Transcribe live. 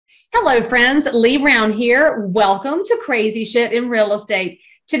Hello, friends. Leigh Brown here. Welcome to Crazy Shit in Real Estate.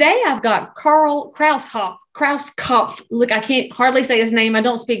 Today, I've got Karl Krauskopf. Look, I can't hardly say his name. I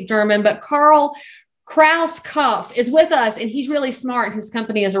don't speak German, but Karl Krauskopf is with us, and he's really smart. His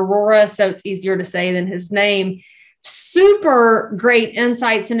company is Auroras, so it's easier to say than his name. Super great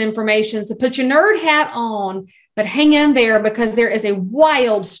insights and information. So put your nerd hat on, but hang in there because there is a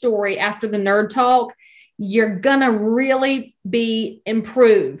wild story after the nerd talk. You're going to really be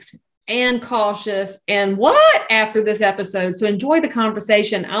improved and cautious and what after this episode. So enjoy the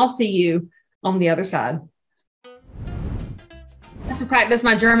conversation. I'll see you on the other side. I have to practice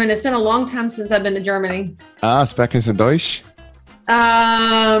my German. It's been a long time since I've been to Germany. Sprechen Sie Deutsch?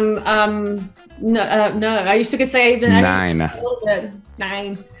 No. I used to say Nine. A little bit.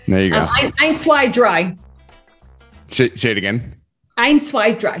 Nine. There you go. Ein, zwei, drei. Say it again. Ein,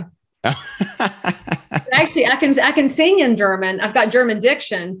 zwei, drei. Actually, I can sing in German. I've got German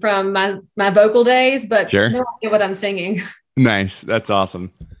diction from my vocal days, but sure. No idea what I'm singing. Nice. That's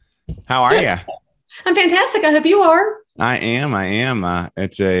awesome. How are you? I'm fantastic. I hope you are. I am.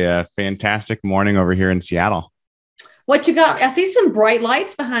 It's a fantastic morning over here in Seattle. What you got? I see some bright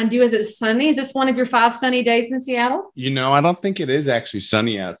lights behind you. Is it sunny? Is this one of your 5 sunny days in Seattle? I don't think it is actually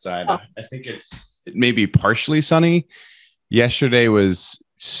sunny outside. Oh. I think it may be partially sunny. Yesterday was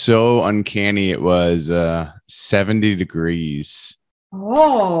so uncanny. It was 70 degrees.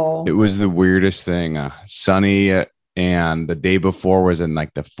 Oh, it was the weirdest thing. Sunny, and the day before was in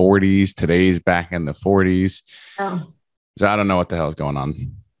like the 40s. Today's back in the 40s. Oh. So I don't know what the hell is going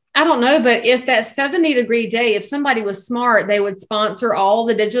on. I don't know, but if that 70-degree day, if somebody was smart, they would sponsor all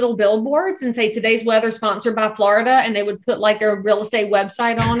the digital billboards and say today's weather sponsored by Florida, and they would put like their real estate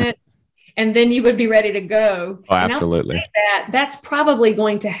website on it. And then you would be ready to go. Oh, absolutely. That's probably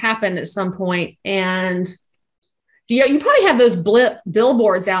going to happen at some point. And you probably have those blip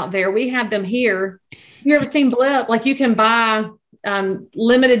billboards out there. We have them here. You ever seen blip? Like you can buy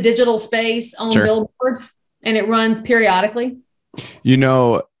limited digital space on Sure. billboards, and it runs periodically.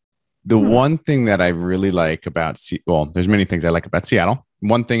 The one thing that I really like about there's many things I like about Seattle.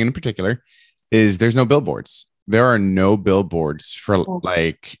 One thing in particular is there's no billboards. There are no billboards for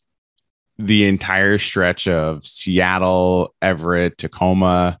like the entire stretch of Seattle, Everett,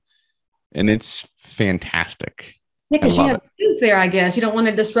 Tacoma, and it's fantastic. Because you have views there, I guess. You don't want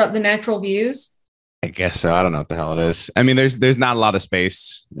to disrupt the natural views. I guess so. I don't know what the hell it is. I mean, there's not a lot of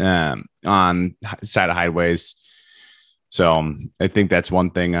space on side of highways. So I think that's one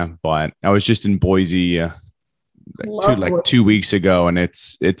thing. But I was just in Boise 2 weeks ago, and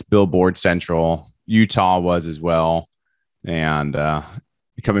it's billboard central. Utah was as well. And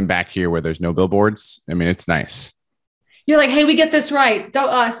coming back here where there's no billboards, I mean, it's nice. You're like, hey, we get this right. Go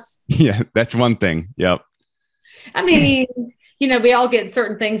us. Yeah, that's one thing. Yep. I mean, we all get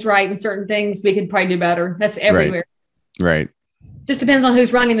certain things right and certain things we could probably do better. That's everywhere. Right. Just depends on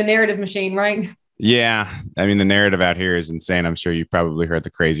who's running the narrative machine, right? Yeah. I mean, the narrative out here is insane. I'm sure you've probably heard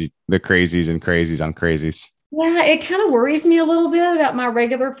the crazies and crazies on crazies. Yeah, it kind of worries me a little bit about my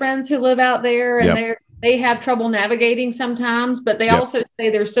regular friends who live out there, and they have trouble navigating sometimes, but they also say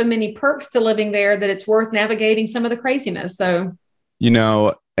there's so many perks to living there that it's worth navigating some of the craziness. So,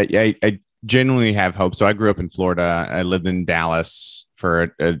 I genuinely have hope. So I grew up in Florida. I lived in Dallas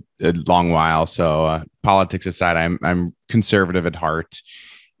for a long while. So politics aside, I'm conservative at heart.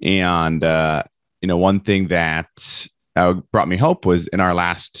 And, one thing that brought me hope was in our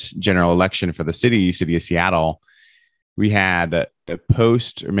last general election for the city of Seattle, we had a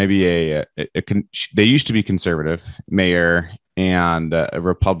post, or maybe they used to be conservative mayor and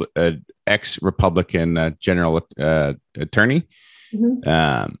a ex-Republican general attorney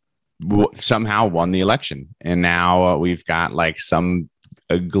somehow won the election. And now we've got like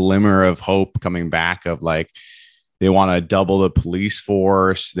a glimmer of hope coming back of like, they want to double the police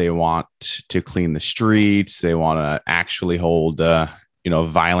force. They want to clean the streets. They want to actually hold,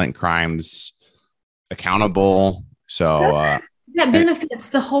 violent crimes accountable. So that benefits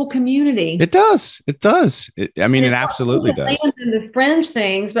the whole community. It does. It absolutely does. The fringe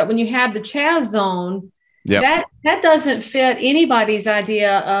things, but when you have the Chaz zone, that doesn't fit anybody's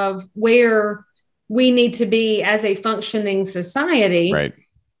idea of where we need to be as a functioning society. Right.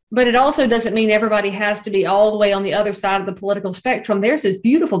 But it also doesn't mean everybody has to be all the way on the other side of the political spectrum. There's this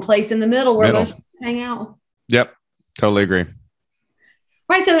beautiful place in the middle where most people hang out. Yep. Totally agree.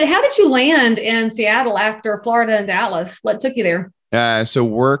 Right. So how did you land in Seattle after Florida and Dallas? What took you there? So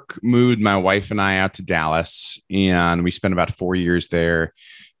work moved my wife and I out to Dallas, and we spent about 4 years there.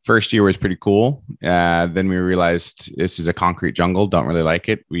 First year was pretty cool. Then we realized this is a concrete jungle. Don't really like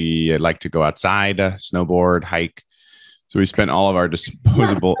it. We like to go outside, snowboard, hike. So we spent all of our disposable. You're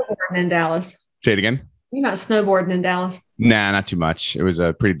not snowboarding in Dallas. Say it again. You're not snowboarding in Dallas. Nah, not too much. It was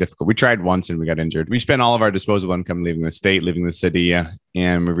pretty difficult. We tried once and we got injured. We spent all of our disposable income leaving the state, leaving the city,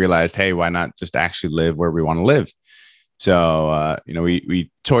 and we realized, hey, why not just actually live where we want to live? So,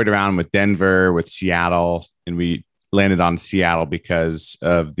 we toyed around with Denver, with Seattle, and we landed on Seattle because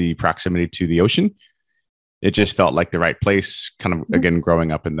of the proximity to the ocean. It just felt like the right place, kind of, again,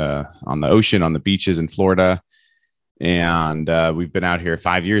 growing up on the ocean, on the beaches in Florida. And we've been out here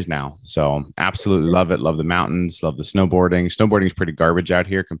 5 years now. So absolutely love it. Love the mountains, love the snowboarding. Snowboarding is pretty garbage out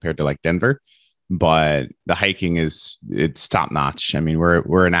here compared to like Denver, but the hiking it's top notch. I mean,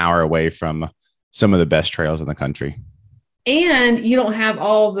 we're an hour away from some of the best trails in the country. And you don't have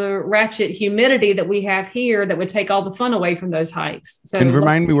all the ratchet humidity that we have here that would take all the fun away from those hikes. So, and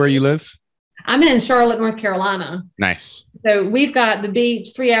remind me where you live. I'm in Charlotte, North Carolina. Nice. So we've got the beach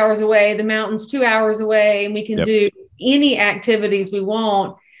 3 hours away, the mountains 2 hours away, and we can do any activities we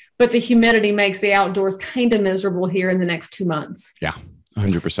want, but the humidity makes the outdoors kind of miserable here in the next 2 months. Yeah,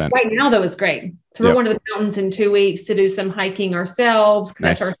 100%. Right now, though, it's great. So we're going to the mountains in 2 weeks to do some hiking ourselves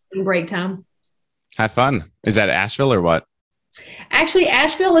because that's our break time. Have fun. Is that Asheville or what? Actually,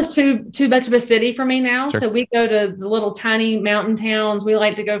 Asheville is too much of a city for me now. Sure. So we go to the little tiny mountain towns. We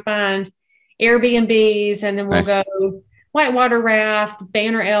like to go find Airbnbs, and then we'll go whitewater raft,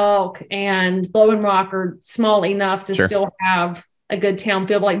 Banner Elk, and Blowing Rock are small enough to still have a good town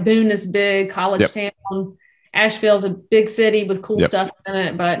feel. Like Boone is big, college town. Asheville's a big city with cool stuff in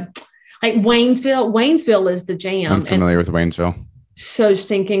it. But like Waynesville is the jam. I'm familiar with Waynesville. So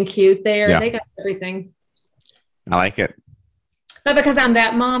stinking cute there. Yeah. They got everything. I like it. But because I'm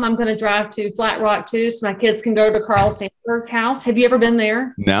that mom, I'm going to drive to Flat Rock too, so my kids can go to Carl Sandburg's house. Have you ever been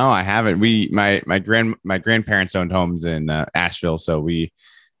there? No, I haven't. My grandparents owned homes in Asheville, so we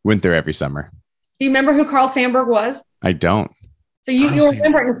went there every summer. Do you remember who Carl Sandburg was? I don't. So you'll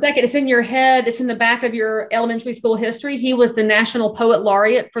remember it in a second. It's in your head. It's in the back of your elementary school history. He was the National Poet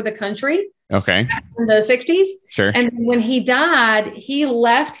Laureate for the country. Okay. In the 60s. Sure. And when he died, he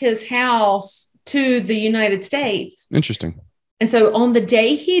left his house to the United States. Interesting. And so on the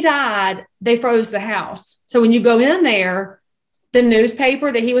day he died, they froze the house. So when you go in there, the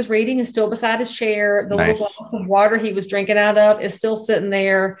newspaper that he was reading is still beside his chair. The little glass of water he was drinking out of is still sitting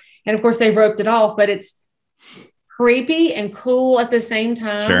there. And of course, they've roped it off, but it's creepy and cool at the same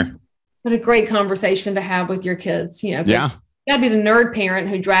time. Sure. But a great conversation to have with your kids, you know. Yeah. You gotta be the nerd parent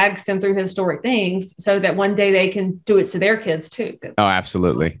who drags them through historic things so that one day they can do it to their kids too. Oh,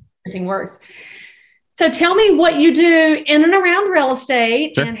 absolutely. Everything works. So tell me what you do in and around real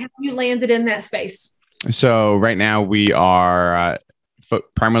estate and how you landed in that space. So right now we are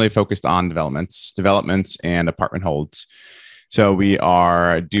primarily focused on developments and apartment holds. So we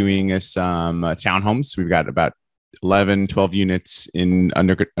are doing some townhomes. We've got about 11, 12 units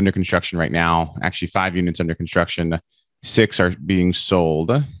under construction right now. Actually, 5 units under construction. 6 are being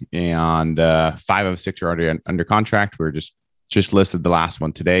sold, and 5 of 6 are already under contract. We're just listed the last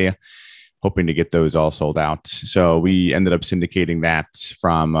one today, hoping to get those all sold out. So we ended up syndicating that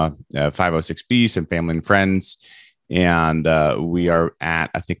from 506B, some family and friends. And we are at,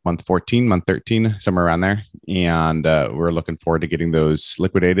 I think, month 13, somewhere around there. And we're looking forward to getting those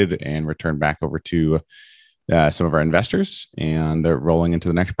liquidated and returned back over to some of our investors and rolling into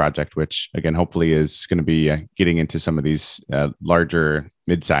the next project, which again, hopefully is going to be getting into some of these larger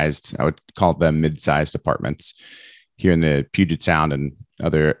mid-sized, I would call them mid-sized apartments here in the Puget Sound and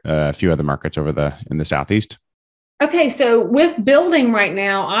a few other markets in the Southeast. Okay. So with building right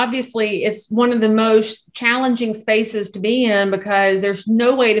now, obviously it's one of the most challenging spaces to be in because there's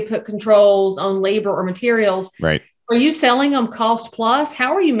no way to put controls on labor or materials. Right. Are you selling them cost plus?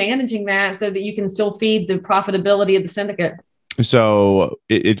 How are you managing that so that you can still feed the profitability of the syndicate? So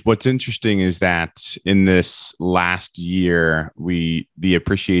what's interesting is that in this last year, the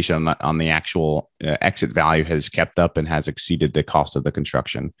appreciation on the actual exit value has kept up and has exceeded the cost of the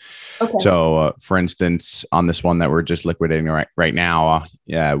construction. Okay. So for instance, on this one that we're just liquidating right now,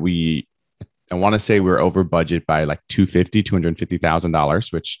 I want to say we're over budget by like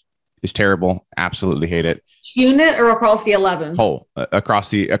 $250,000, which is terrible. Absolutely hate it. Unit or across the 11? Whole,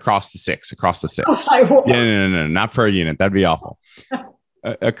 across the 6. Oh, no, not per unit. That'd be awful.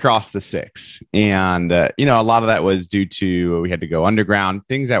 Across the 6. And, a lot of that was due to, we had to go underground,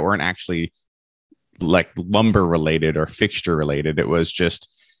 things that weren't actually like lumber related or fixture related. It was just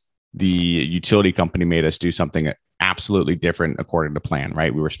the utility company made us do something absolutely different according to plan,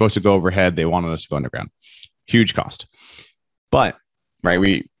 right? We were supposed to go overhead. They wanted us to go underground. Huge cost. But, right,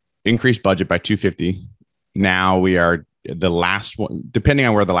 we increased budget by $250,000. Now we are the last one, depending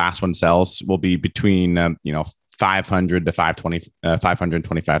on where the last one sells, will be between, 500 to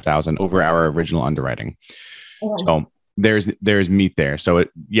 525,000 over our original underwriting. So there's meat there. So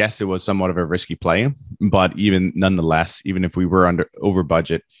yes, it was somewhat of a risky play, but even nonetheless, even if we were over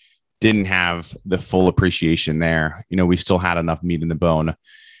budget, didn't have the full appreciation there, we still had enough meat in the bone.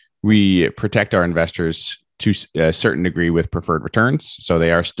 We protect our investors to a certain degree with preferred returns. So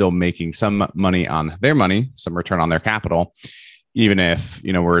they are still making some money on their money, some return on their capital, even if,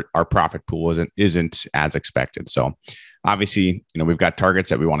 our profit pool isn't as expected. So obviously, we've got targets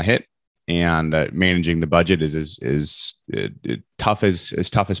that we want to hit, and managing the budget is tough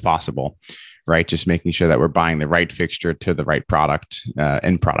as possible, right? Just making sure that we're buying the right fixture to the right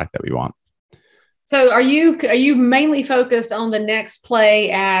end product that we want. So are you mainly focused on the next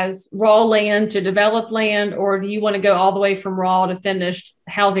play as raw land to develop land, or do you want to go all the way from raw to finished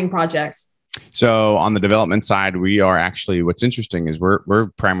housing projects? So on the development side, we are actually, what's interesting is we're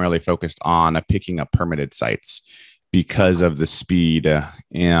primarily focused on picking up permitted sites because of the speed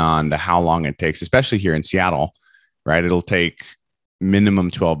and how long it takes, especially here in Seattle, right? It'll take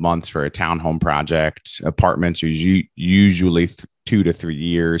minimum 12 months for a townhome project. Apartments are usually 2 to 3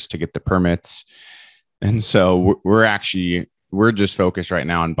 years to get the permits. And so we're just focused right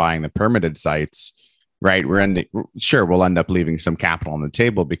now on buying the permitted sites, right? We'll end up leaving some capital on the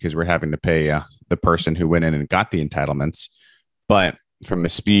table because we're having to pay the person who went in and got the entitlements. But from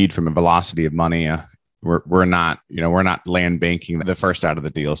a velocity of money, we're not land banking the first out of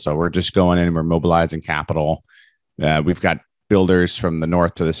the deal. So we're just going in and we're mobilizing capital. We've got builders from the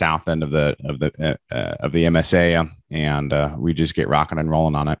north to the south end of the MSA, and we just get rocking and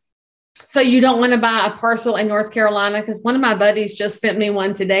rolling on it. So you don't want to buy a parcel in North Carolina? Because one of my buddies just sent me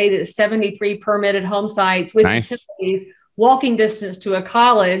one today that's 73 permitted home sites with utilities, walking distance to a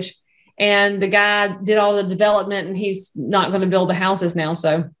college. And the guy did all the development, and he's not going to build the houses now.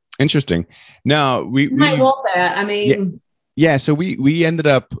 So interesting. No, we might want that. I mean, yeah. So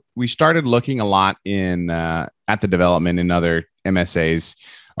we started looking a lot at the development in other MSAs.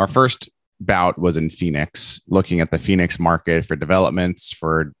 Our first bout was in Phoenix, looking at the Phoenix market for developments,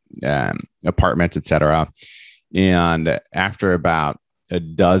 for apartments, etc. And after about a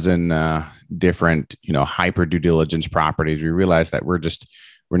dozen different, hyper due diligence properties, we realized that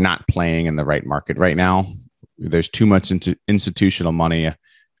we're not playing in the right market right now. There's too much institutional money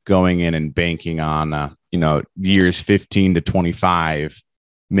going in and banking on, years 15 to 25,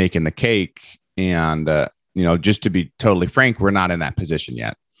 making the cake. And, just to be totally frank, we're not in that position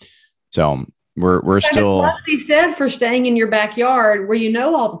yet. So we're still. What he said for staying in your backyard where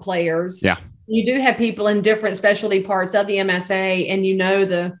all the players. Yeah. You do have people in different specialty parts of the MSA, and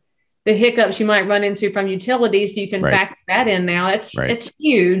the hiccups you might run into from utilities. So you can factor that in now. It's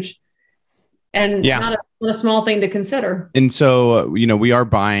huge. And not a small thing to consider. And so, we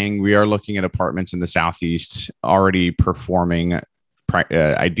are looking at apartments in the Southeast already performing,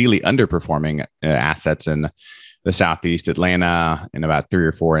 ideally underperforming assets in the Southeast, Atlanta, and about 3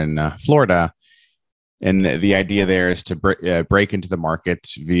 or 4 in Florida. And the idea there is to break into the market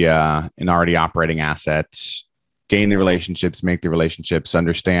via an already operating asset, gain the relationships, make the relationships,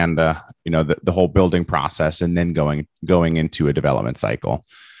 understand, the whole building process, and then going into a development cycle.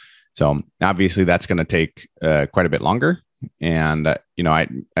 So obviously that's going to take quite a bit longer. And,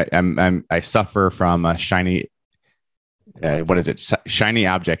 I suffer from shiny shiny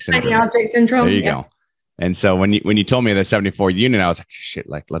object syndrome. Shiny object syndrome. There you go. And so when you told me the 74 unit, I was like, shit,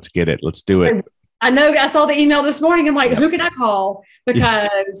 let's get it. Let's do it. I know. I saw the email this morning. I'm like, who can I call?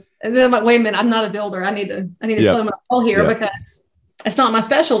 Because and then I'm like, wait a minute, I'm not a builder. I need to slow my roll here because it's not my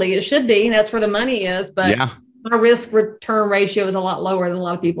specialty. It should be. That's where the money is. But my risk return ratio is a lot lower than a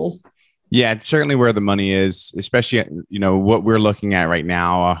lot of people's. Yeah, it's certainly where the money is, especially, what we're looking at right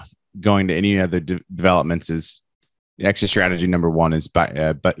now, going to any other developments is exit strategy. Number one is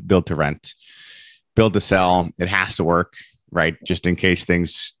build to rent, build to sell. It has to work, right? Just in case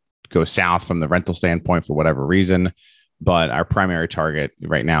things go south from the rental standpoint for whatever reason. But our primary target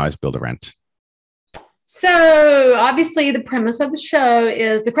right now is build to rent. So obviously the premise of the show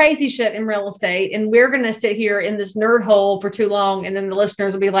is the crazy shit in real estate. And we're going to sit here in this nerd hole for too long. And then the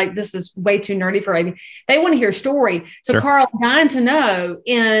listeners will be like, this is way too nerdy for Amy. They want to hear a story. So sure. Karl, I'm dying to know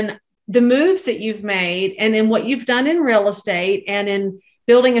in the moves that you've made and in what you've done in real estate and in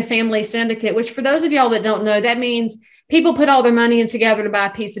building a family syndicate, which for those of y'all that don't know, that means people put all their money in together to buy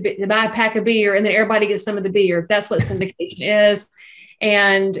a pack of beer, and then everybody gets some of the beer. That's what syndication is.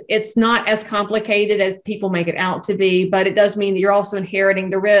 And it's not as complicated as people make it out to be, but it does mean that you're also inheriting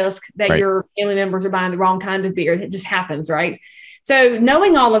the risk that your family members are buying the wrong kind of beer. It just happens, right? So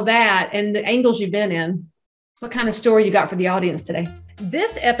knowing all of that and the angles you've been in, What kind of story you got for the audience today?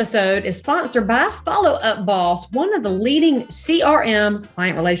 This episode is sponsored by Follow Up Boss, one of the leading CRMs,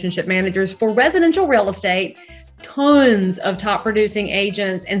 client relationship managers for residential real estate. Tons of top producing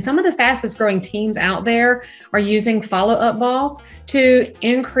agents and some of the fastest growing teams out there are using Follow Up Boss to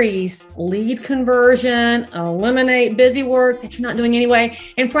increase lead conversion, eliminate busy work that you're not doing anyway,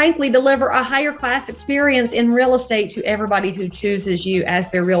 and frankly, deliver a higher class experience in real estate to everybody who chooses you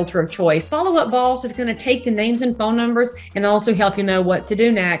as their realtor of choice. Follow Up Boss is going to take the names and phone numbers and also help you know what to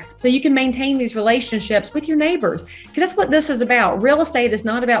do next so you can maintain these relationships with your neighbors, because that's what this is about. Real estate is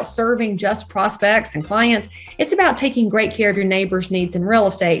not about serving just prospects and clients. It's about taking great care of your neighbors' needs in real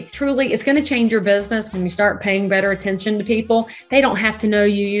estate. Truly, it's going to change your business when you start paying better attention to people. They don't have to know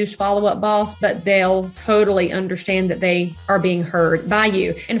you use Follow Up Boss, but they'll totally understand that they are being heard by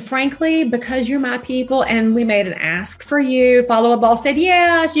you. And frankly, because you're my people and we made an ask for you, Follow Up Boss said,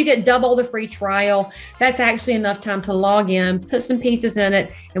 yes, you get double the free trial. That's actually enough time to log in, put some pieces in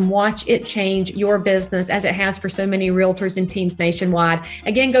it, and watch it change your business as it has for so many realtors and teams nationwide.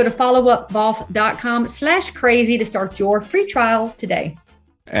 Again, go to followupboss.com/crazy to start your free trial today.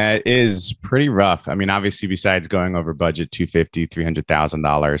 It is pretty rough. I mean, obviously, besides going over budget, $250,000,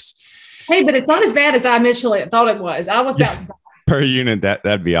 $300,000. Hey, but it's not as bad as I initially thought it was. I was about to die. Per unit.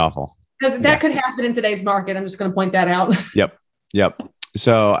 That'd be awful. Because that could happen in today's market. I'm just going to point that out. Yep.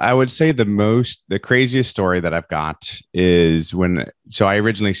 So I would say the craziest story that I've got is I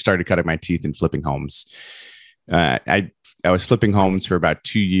originally started cutting my teeth in flipping homes. I was flipping homes for about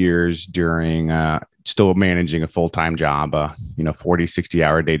 2 years during still managing a full-time job, 40,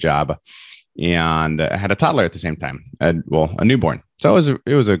 60-hour day job. And I had a toddler at the same time, a newborn. So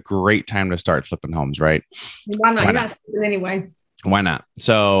it was a great time to start flipping homes, right? Why not? You're not sleeping anyway. Why not?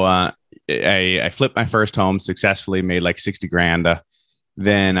 So I flipped my first home successfully, made like 60 grand.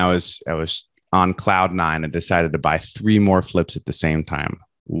 Then I was on cloud nine and decided to buy 3 more flips at the same time.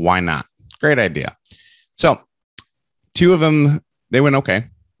 Why not? Great idea. So 2 of them, they went okay,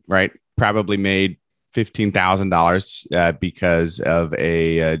 right? Probably made $15,000 because of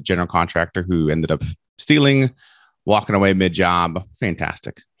a general contractor who ended up stealing, walking away mid-job.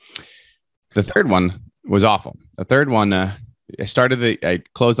 Fantastic. The third one was awful. The third one, I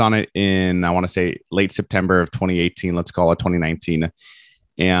closed on it in, I want to say late September of 2018. Let's call it 2019.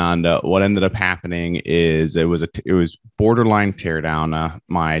 And what ended up happening is it was borderline teardown.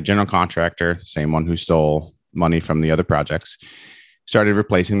 My general contractor, same one who stole money from the other projects, started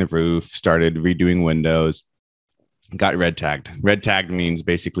replacing the roof, started redoing windows, got red tagged. Red tagged means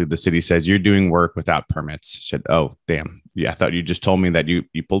basically the city says you're doing work without permits. Said, oh, damn. Yeah, I thought you just told me that you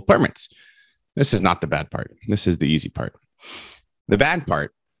pulled permits. This is not the bad part. This is the easy part. The bad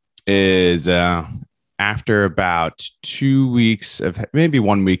part is after about 2 weeks maybe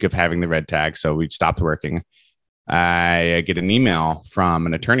 1 week of having the red tag, so we stopped working, I get an email from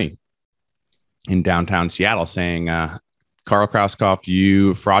an attorney in downtown Seattle saying, Karl Krauskopf,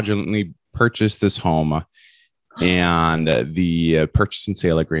 you fraudulently purchased this home and the purchase and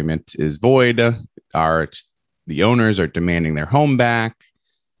sale agreement is void. The owners are demanding their home back.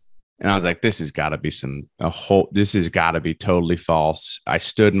 And I was like, this has got to be this has got to be totally false. I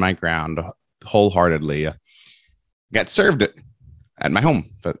stood my ground wholeheartedly. Got served it at my home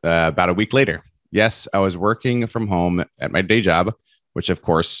about a week later. Yes, I was working from home at my day job, which of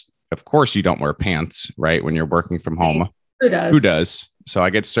course you don't wear pants, right? When you're working from home. Who does? Who does? So I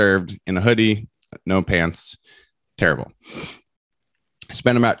get served in a hoodie, no pants. Terrible. I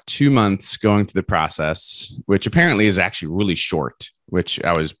spent about 2 months going through the process, which apparently is actually really short, which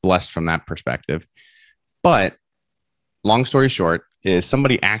I was blessed from that perspective. But long story short is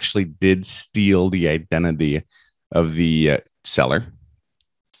somebody actually did steal the identity of the seller.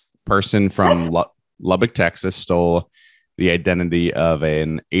 Person from Lubbock, Texas, stole the identity of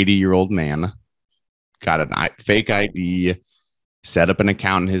an 80-year-old man, got a fake ID, set up an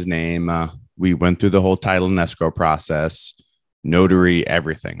account in his name. We went through the whole title and escrow process, notary,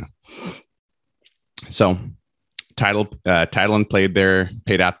 everything. So title and paid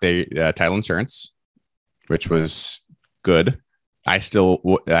out the title insurance, which was good. I still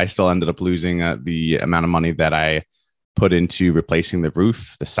ended up losing the amount of money that I put into replacing the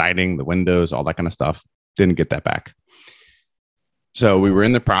roof, the siding, the windows, all that kind of stuff. Didn't get that back. So we were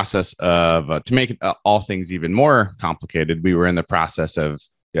in the process of, to make all things even more complicated, we were in the process of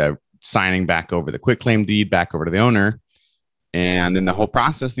signing back over the quitclaim deed back over to the owner. And in the whole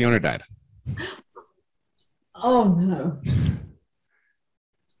process, the owner died. Oh, no.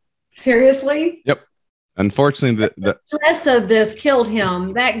 Seriously? Yep. Unfortunately, the stress of this killed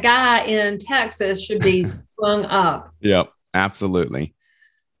him. That guy in Texas should be slung up. Yep, absolutely.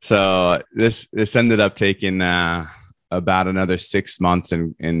 So this ended up taking about another 6 months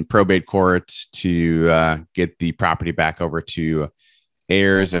in probate court to get the property back over to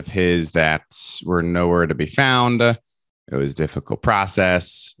heirs of his that were nowhere to be found. It was a difficult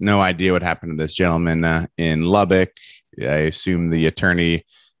process. No idea what happened to this gentleman in Lubbock. I assume the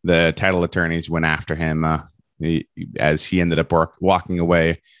title attorneys went after him as he ended up walking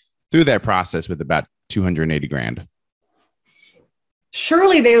away through that process with about 280 grand.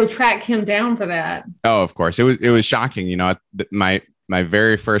 Surely they will track him down for that. Oh, of course. It was shocking. You know, my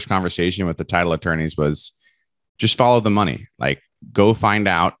very first conversation with the title attorneys was just follow the money. Like, go find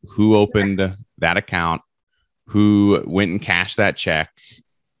out who opened that account, who went and cashed that check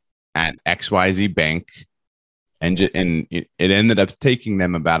at XYZ bank. And it ended up taking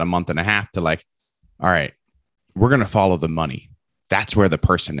them about a month and a half to like, all right, we're going to follow the money. That's where the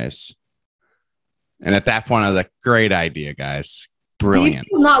person is. And at that point, I was like, great idea, guys. Brilliant.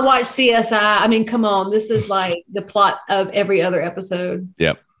 You do not watch CSI. I mean, come on. This is like the plot of every other episode.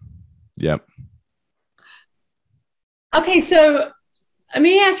 Yep. Okay, so let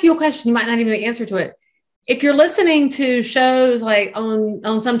me ask you a question. You might not even know the answer to it. If you're listening to shows like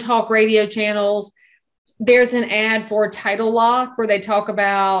on some talk radio channels, there's an ad for title lock where they talk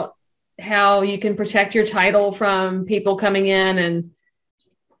about how you can protect your title from people coming in and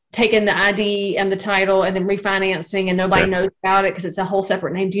taking the ID and the title and then refinancing and nobody knows about it because it's a whole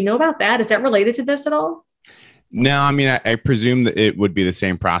separate name. Do you know about that? Is that related to this at all? No, I mean, I presume that it would be the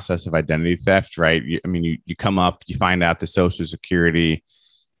same process of identity theft, right? You come up, you find out the Social Security,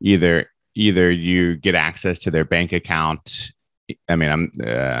 either you get access to their bank account. I mean, I'm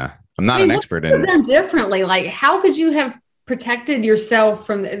not an expert in it. Done differently. Like, how could you have protected yourself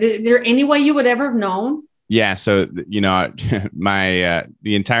from? Is there any way you would ever have known? Yeah. So, you know,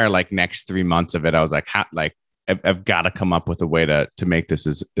 the entire like next 3 months of it, I was like, I've got to come up with a way to make this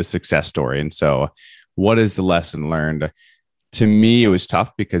as a success story. And so what is the lesson learned? To me, it was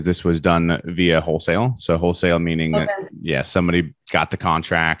tough because this was done via wholesale. So wholesale meaning that, somebody got the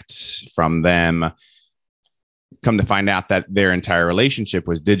contract from them. Come to find out that their entire relationship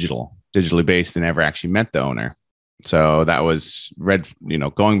was digitally based. They never actually met the owner. So that was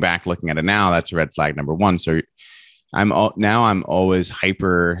going back, looking at it now, that's red flag number one. So I'm always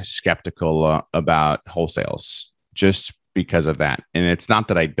hyper skeptical about wholesales just because of that. And it's not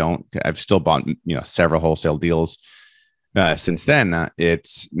that I've still bought, several wholesale deals since then.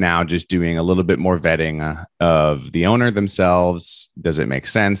 It's now just doing a little bit more vetting of the owner themselves. Does it make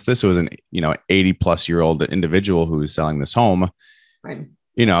sense? This was an 80-plus-year-old individual who was selling this home. Right.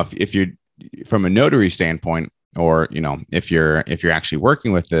 If you're from a notary standpoint, or if you're actually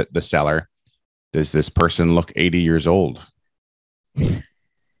working with the seller, does this person look 80 years old?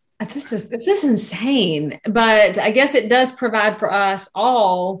 This is insane, but I guess it does provide for us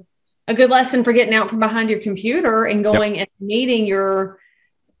all a good lesson for getting out from behind your computer and going and meeting your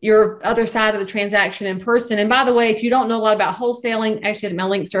other side of the transaction in person. And by the way, if you don't know a lot about wholesaling, actually my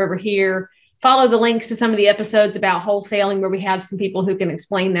links are over here. Follow the links to some of the episodes about wholesaling where we have some people who can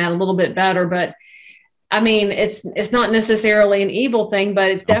explain that a little bit better. But I mean, it's not necessarily an evil thing,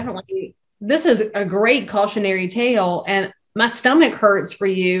 but it's definitely, this is a great cautionary tale. And my stomach hurts for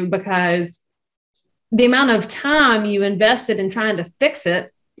you because the amount of time you invested in trying to fix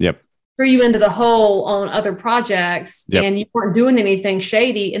it threw you into the hole on other projects and you weren't doing anything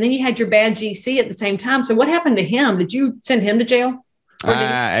shady. And then you had your bad GC at the same time. So what happened to him? Did you send him to jail?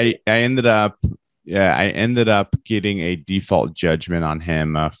 I ended up getting a default judgment on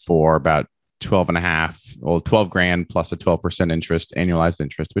him for about 12 grand plus a 12% interest, annualized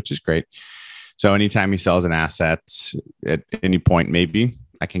interest, which is great. So anytime he sells an asset at any point, maybe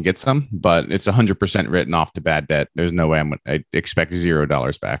I can get some, but it's 100% written off to bad debt. There's no way I expect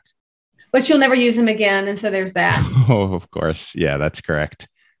 $0 back. But you'll never use him again. And so there's that. Oh, of course. Yeah, that's correct.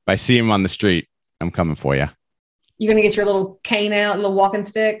 If I see him on the street, I'm coming for you. You're going to get your little cane out, little walking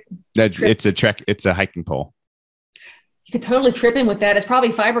stick? It's a hiking pole. You could totally trip him with that. It's probably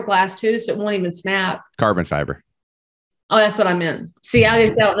fiberglass too, so it won't even snap. Carbon fiber. Oh, that's what I meant. See, I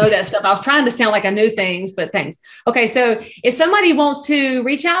don't know that stuff. I was trying to sound like I knew things, but thanks. Okay, so if somebody wants to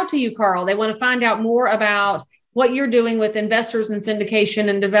reach out to you, Karl, they want to find out more about what you're doing with investors and syndication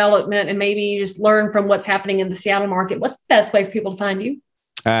and development, and maybe just learn from what's happening in the Seattle market, what's the best way for people to find you?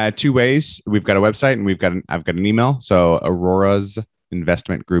 2 ways. We've got a website and I've got an email. So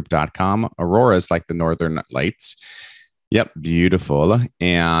aurorasinvestmentgroup.com. Auroras like the Northern Lights. Yep. Beautiful.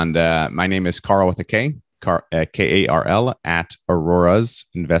 And my name is Karl with a K, Karl at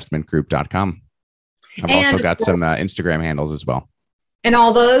aurorasinvestmentgroup.com. I've also got some Instagram handles as well. And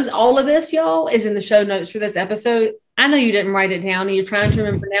all of this, y'all, is in the show notes for this episode. I know you didn't write it down and you're trying to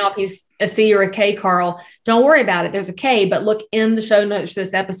remember now if he's a C or a K, Karl. Don't worry about it. There's a K, but look in the show notes for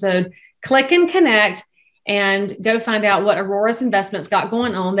this episode. Click and connect and go find out what Auroras Investments got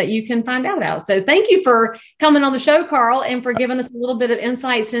going on that you can find out about. So thank you for coming on the show, Karl, and for giving us a little bit of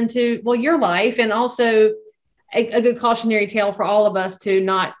insights into, well, your life, and also a good cautionary tale for all of us to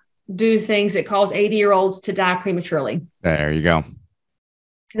not do things that cause 80-year-olds to die prematurely. There you go.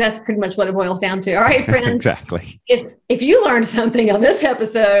 That's pretty much what it boils down to. All right, friends. Exactly. If you learned something on this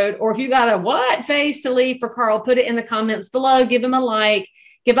episode, or if you got a what face to leave for Karl, put it in the comments below. Give him a like.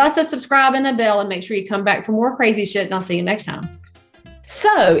 Give us a subscribe and a bell, and make sure you come back for more crazy shit. And I'll see you next time.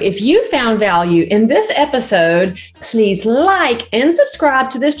 So if you found value in this episode, please like and subscribe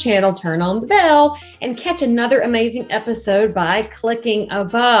to this channel, turn on the bell, and catch another amazing episode by clicking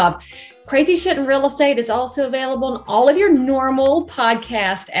above. Crazy Shit in Real Estate is also available in all of your normal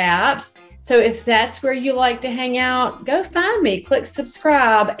podcast apps. So if that's where you like to hang out, go find me, click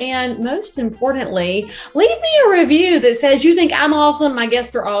subscribe, and most importantly, leave me a review that says you think I'm awesome, my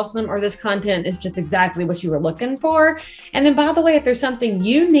guests are awesome, or this content is just exactly what you were looking for. And then, by the way, if there's something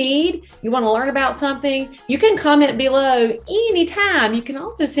you need, you want to learn about something, you can comment below anytime. You can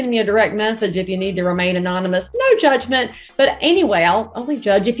also send me a direct message if you need to remain anonymous. No judgment. But anyway, I'll only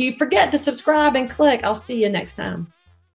judge if you forget to subscribe and click. I'll see you next time.